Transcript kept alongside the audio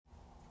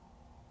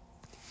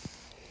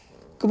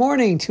Good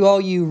morning to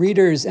all you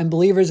readers and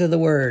believers of the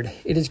Word.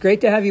 It is great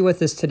to have you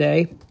with us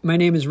today. My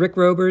name is Rick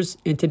Robers,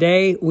 and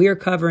today we are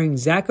covering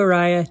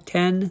Zechariah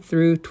 10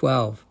 through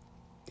 12.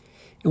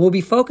 And we'll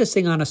be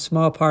focusing on a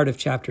small part of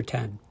chapter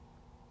 10.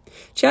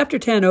 Chapter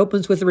 10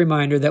 opens with a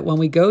reminder that when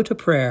we go to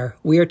prayer,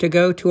 we are to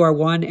go to our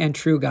one and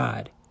true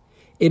God.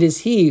 It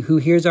is He who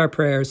hears our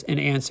prayers and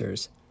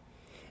answers.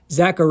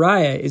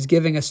 Zechariah is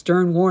giving a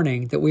stern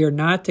warning that we are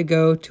not to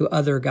go to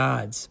other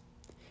gods.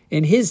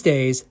 In his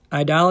days,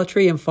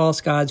 idolatry and false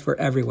gods were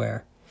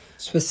everywhere.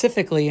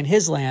 Specifically, in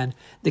his land,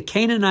 the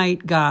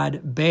Canaanite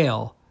god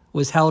Baal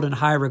was held in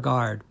high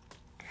regard.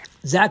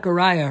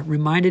 Zechariah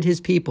reminded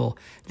his people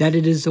that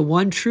it is the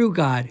one true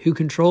God who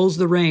controls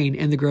the rain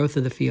and the growth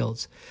of the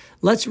fields.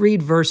 Let's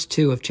read verse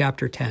 2 of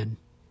chapter 10.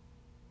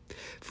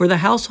 For the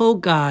household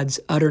gods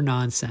utter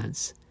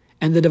nonsense,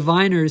 and the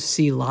diviners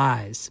see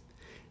lies.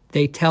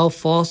 They tell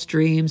false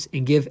dreams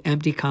and give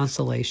empty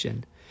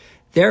consolation.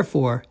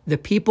 Therefore, the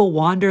people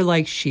wander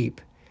like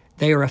sheep.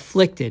 They are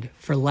afflicted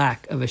for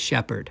lack of a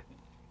shepherd.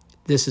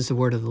 This is the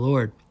word of the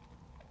Lord.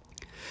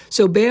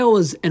 So Baal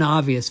was an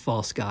obvious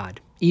false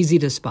god, easy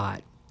to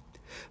spot.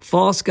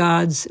 False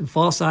gods and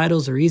false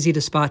idols are easy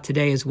to spot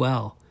today as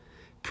well.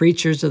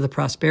 Preachers of the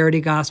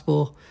prosperity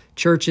gospel,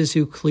 churches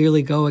who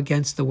clearly go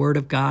against the word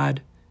of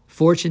God,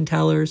 fortune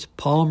tellers,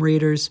 palm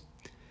readers.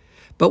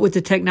 But with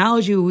the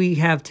technology we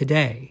have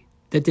today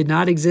that did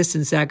not exist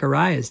in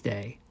Zechariah's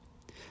day,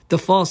 the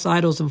false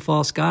idols and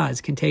false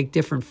gods can take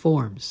different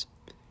forms.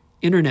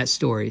 Internet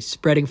stories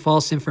spreading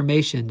false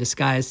information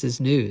disguised as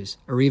news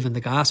or even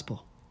the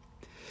gospel.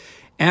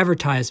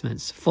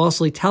 Advertisements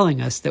falsely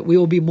telling us that we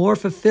will be more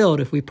fulfilled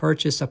if we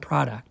purchase a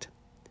product.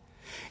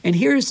 And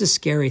here's the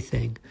scary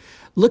thing.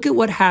 Look at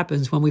what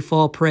happens when we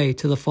fall prey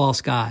to the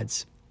false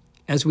gods.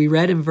 As we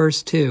read in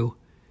verse 2,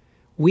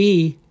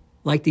 we,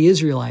 like the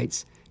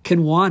Israelites,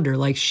 can wander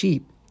like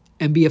sheep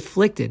and be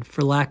afflicted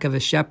for lack of a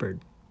shepherd.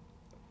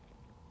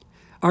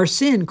 Our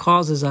sin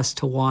causes us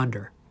to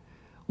wander.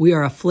 We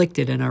are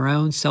afflicted in our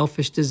own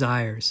selfish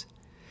desires.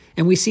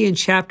 And we see in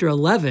chapter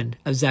 11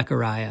 of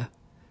Zechariah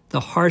the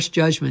harsh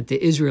judgment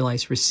the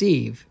Israelites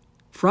receive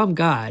from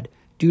God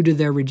due to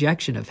their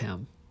rejection of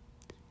Him.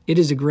 It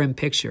is a grim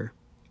picture.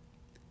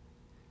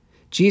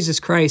 Jesus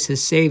Christ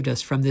has saved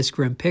us from this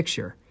grim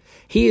picture.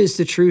 He is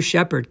the true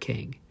shepherd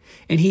king,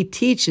 and He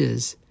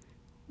teaches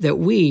that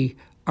we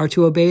are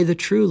to obey the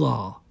true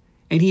law,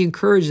 and He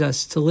encouraged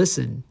us to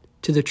listen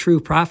to the true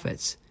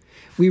prophets.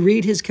 We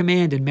read His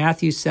command in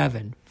Matthew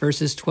 7,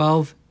 verses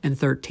 12 and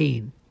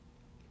 13.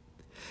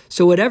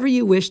 So whatever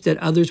you wish that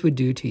others would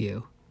do to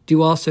you,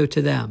 do also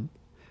to them,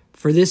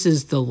 for this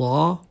is the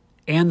law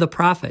and the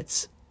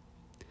prophets.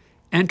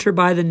 Enter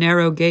by the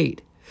narrow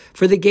gate,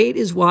 for the gate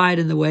is wide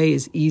and the way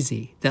is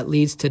easy that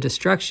leads to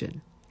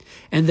destruction,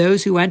 and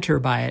those who enter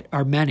by it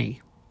are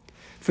many.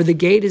 For the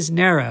gate is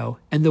narrow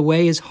and the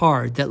way is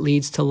hard that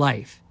leads to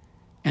life,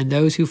 and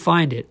those who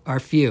find it are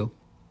few.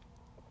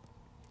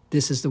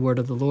 This is the word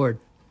of the Lord.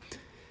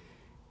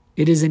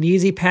 It is an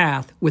easy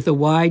path with a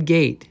wide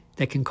gate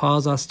that can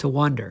cause us to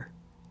wander,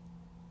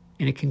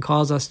 and it can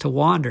cause us to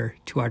wander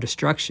to our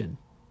destruction.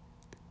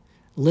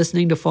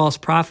 Listening to false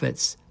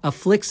prophets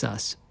afflicts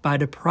us by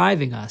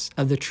depriving us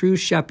of the true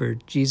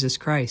shepherd, Jesus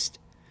Christ.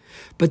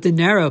 But the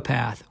narrow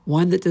path,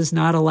 one that does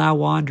not allow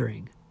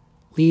wandering,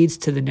 leads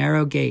to the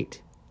narrow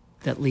gate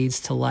that leads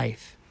to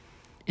life,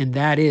 and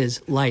that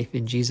is life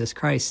in Jesus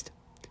Christ.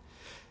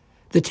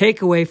 The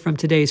takeaway from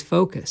today's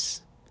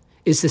focus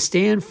is to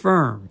stand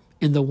firm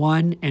in the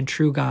one and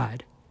true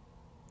God.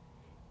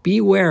 Be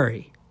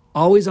wary,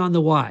 always on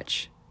the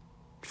watch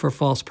for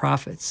false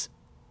prophets,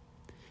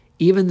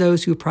 even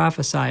those who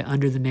prophesy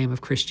under the name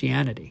of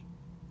Christianity.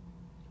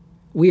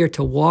 We are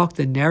to walk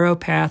the narrow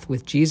path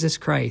with Jesus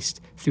Christ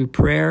through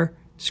prayer,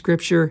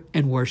 scripture,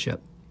 and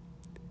worship.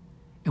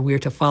 And we are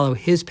to follow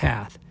His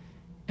path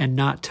and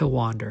not to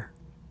wander.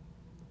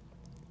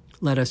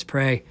 Let us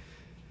pray.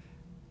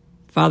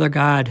 Father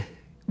God,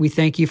 we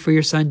thank You for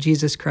Your Son,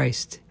 Jesus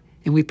Christ,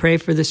 and we pray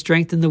for the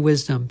strength and the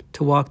wisdom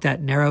to walk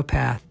that narrow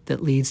path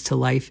that leads to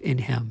life in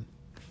Him.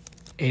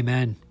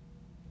 Amen.